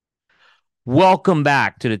Welcome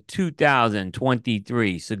back to the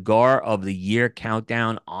 2023 Cigar of the Year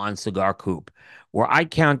countdown on Cigar Coop, where I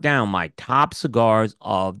count down my top cigars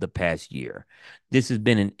of the past year. This has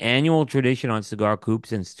been an annual tradition on Cigar Coop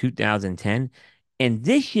since 2010, and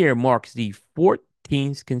this year marks the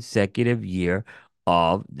 14th consecutive year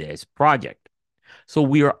of this project. So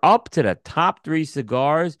we are up to the top three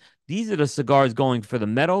cigars. These are the cigars going for the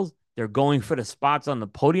medals. They're going for the spots on the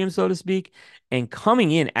podium, so to speak. And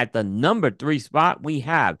coming in at the number three spot, we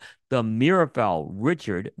have the Meerapfel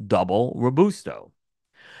Richard Double Robusto.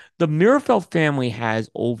 The Meerapfel family has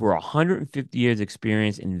over 150 years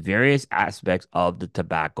experience in various aspects of the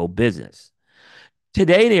tobacco business.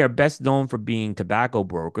 Today, they are best known for being tobacco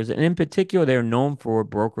brokers, and in particular, they are known for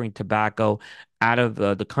brokering tobacco out of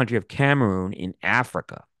the country of Cameroon in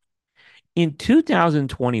Africa. In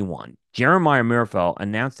 2021, Jeremiah Meerapfel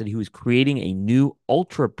announced that he was creating a new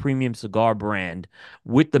ultra premium cigar brand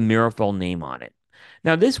with the Meerapfel name on it.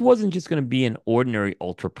 Now, this wasn't just going to be an ordinary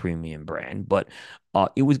ultra premium brand, but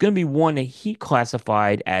it was going to be one that he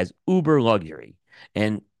classified as uber luxury.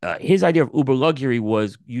 And his idea of uber luxury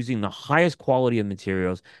was using the highest quality of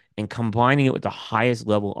materials and combining it with the highest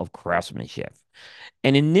level of craftsmanship.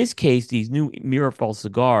 And in this case, these new Meerapfel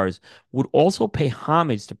cigars would also pay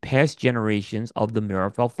homage to past generations of the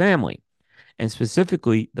Meerapfel family. And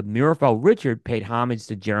specifically, the Meerapfel Richard paid homage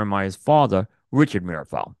to Jeremiah's father, Richard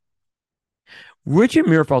Meerapfel. Richard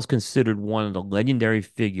Meerapfel is considered one of the legendary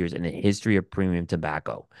figures in the history of premium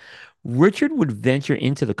tobacco. Richard would venture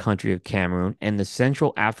into the country of Cameroon and the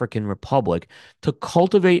Central African Republic to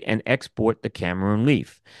cultivate and export the Cameroon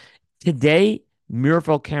leaf. Today,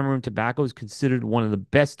 Meerapfel Cameroon tobacco is considered one of the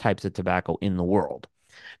best types of tobacco in the world.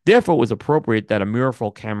 Therefore, it was appropriate that a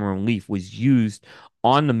Meerapfel Cameroon leaf was used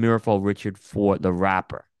on the Meerapfel Richard for the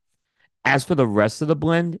wrapper. As for the rest of the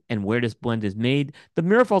blend and where this blend is made, the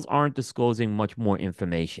Meerapfels aren't disclosing much more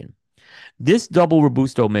information. This double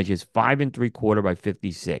Robusto measures 5 3/4 by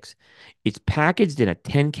 56. It's packaged in a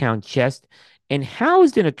 10 count chest and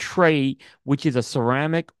housed in a tray, which is a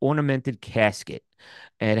ceramic ornamented casket.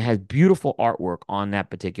 And it has beautiful artwork on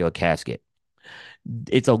that particular casket.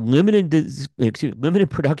 It's a limited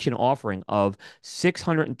production offering of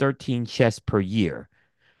 613 chests per year.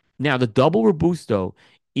 Now, the double Robusto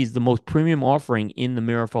is the most premium offering in the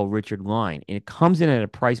Meerapfel Richard line, and it comes in at a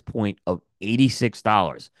price point of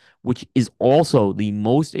 $86, which is also the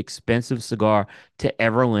most expensive cigar to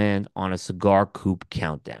ever land on a Cigar Coop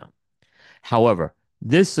countdown. However,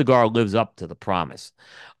 this cigar lives up to the promise.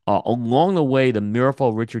 Along the way, the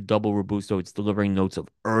Meerapfel Richard Double Robusto, it's delivering notes of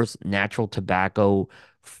earth, natural tobacco,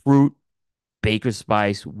 fruit, baker's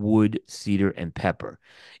spice, wood, cedar, and pepper.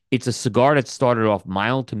 It's a cigar that started off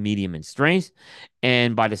mild to medium in strength,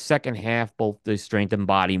 and by the second half, both the strength and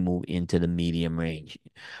body move into the medium range.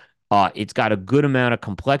 It's got a good amount of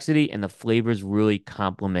complexity, and the flavors really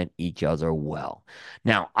complement each other well.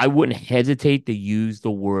 Now, I wouldn't hesitate to use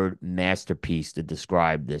the word masterpiece to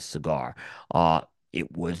describe this cigar. It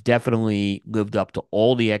was definitely lived up to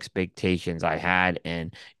all the expectations I had,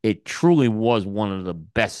 and it truly was one of the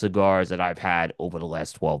best cigars that I've had over the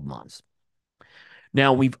last 12 months.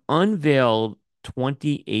 Now, we've unveiled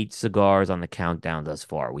 28 cigars on the countdown thus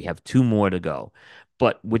far. We have two more to go.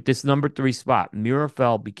 But with this number three spot,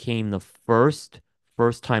 Meerapfel became the first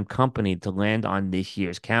time company to land on this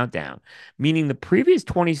year's countdown, meaning the previous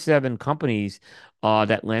 27 companies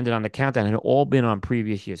that landed on the countdown had all been on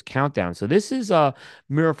previous year's countdown. So this is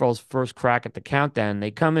Meerapfel's first crack at the countdown. They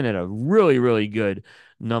come in at a really, really good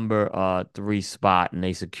number three spot, and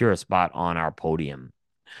they secure a spot on our podium.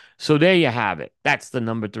 So there you have it. That's the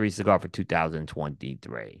number three cigar for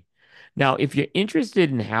 2023. Now, if you're interested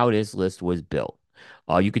in how this list was built,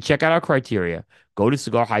 you can check out our criteria. Go to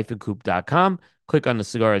cigar-coop.com, click on the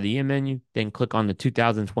Cigar of the Year menu, then click on the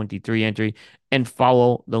 2023 entry and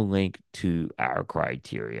follow the link to our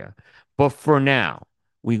criteria. But for now,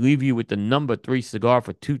 we leave you with the number three cigar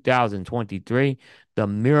for 2023, the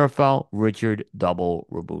Meerapfel Richard Double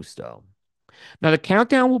Robusto. Now, the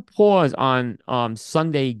countdown will pause on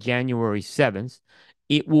Sunday, January 7th.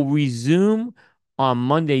 It will resume on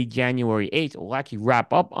Monday, January 8th. It will actually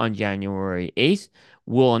wrap up on January 8th.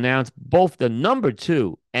 We'll announce both the number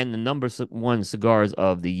two and the number one cigars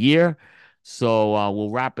of the year. So we'll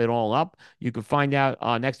wrap it all up. You can find out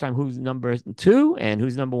next time who's number two and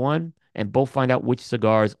who's number one, and both find out which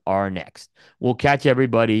cigars are next. We'll catch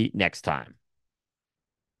everybody next time.